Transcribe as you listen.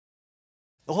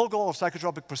The whole goal of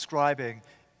psychotropic prescribing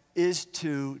is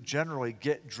to generally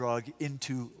get drug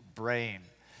into brain.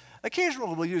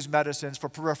 Occasionally, we'll use medicines for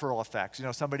peripheral effects. You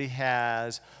know, somebody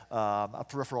has a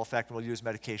peripheral effect, and we'll use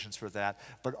medications for that.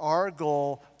 But our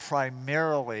goal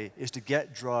primarily is to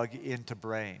get drug into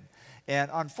brain. And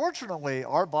unfortunately,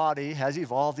 our body has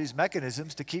evolved these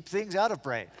mechanisms to keep things out of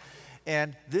brain.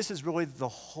 And this is really the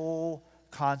whole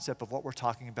concept of what we're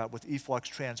talking about with efflux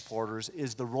transporters,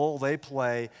 is the role they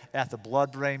play at the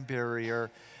blood-brain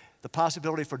barrier, the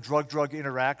possibility for drug-drug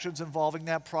interactions involving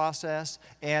that process,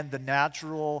 and the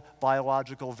natural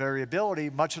biological variability,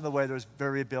 much in the way there's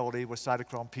variability with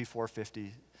cytochrome P450.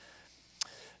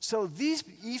 So these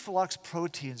efflux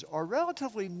proteins are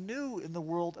relatively new in the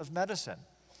world of medicine.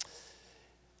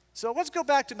 So let's go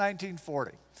back to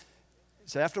 1940.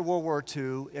 It's after World War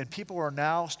II, and people are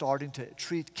now starting to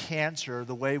treat cancer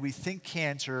the way we think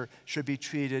cancer should be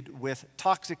treated, with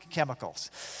toxic chemicals.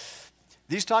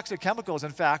 These toxic chemicals,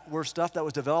 in fact, were stuff that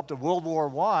was developed in World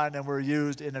War I and were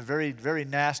used in a very, very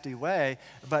nasty way.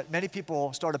 But many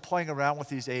people started playing around with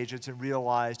these agents and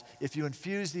realized if you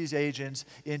infuse these agents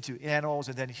into animals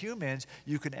and then humans,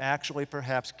 you can actually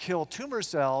perhaps kill tumor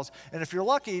cells, and if you're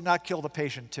lucky, not kill the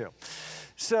patient too.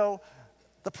 So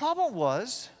the problem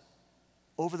was,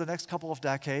 over the next couple of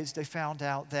decades, they found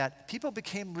out that people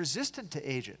became resistant to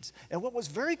agents. And what was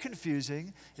very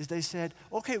confusing is they said,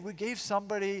 okay, we gave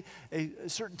somebody a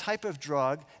certain type of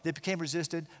drug, they became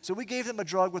resistant, so we gave them a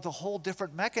drug with a whole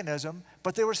different mechanism,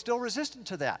 but they were still resistant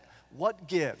to that. What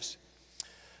gives?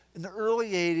 In the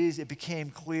early 80s, it became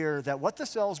clear that what the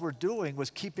cells were doing was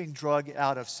keeping drug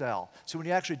out of cell. So when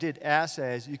you actually did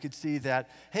assays, you could see that,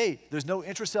 hey, there's no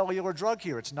intracellular drug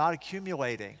here, it's not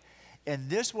accumulating.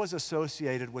 And this was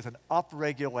associated with an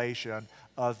upregulation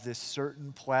of this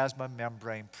certain plasma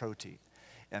membrane protein.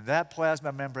 And that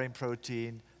plasma membrane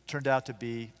protein turned out to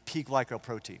be P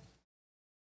glycoprotein.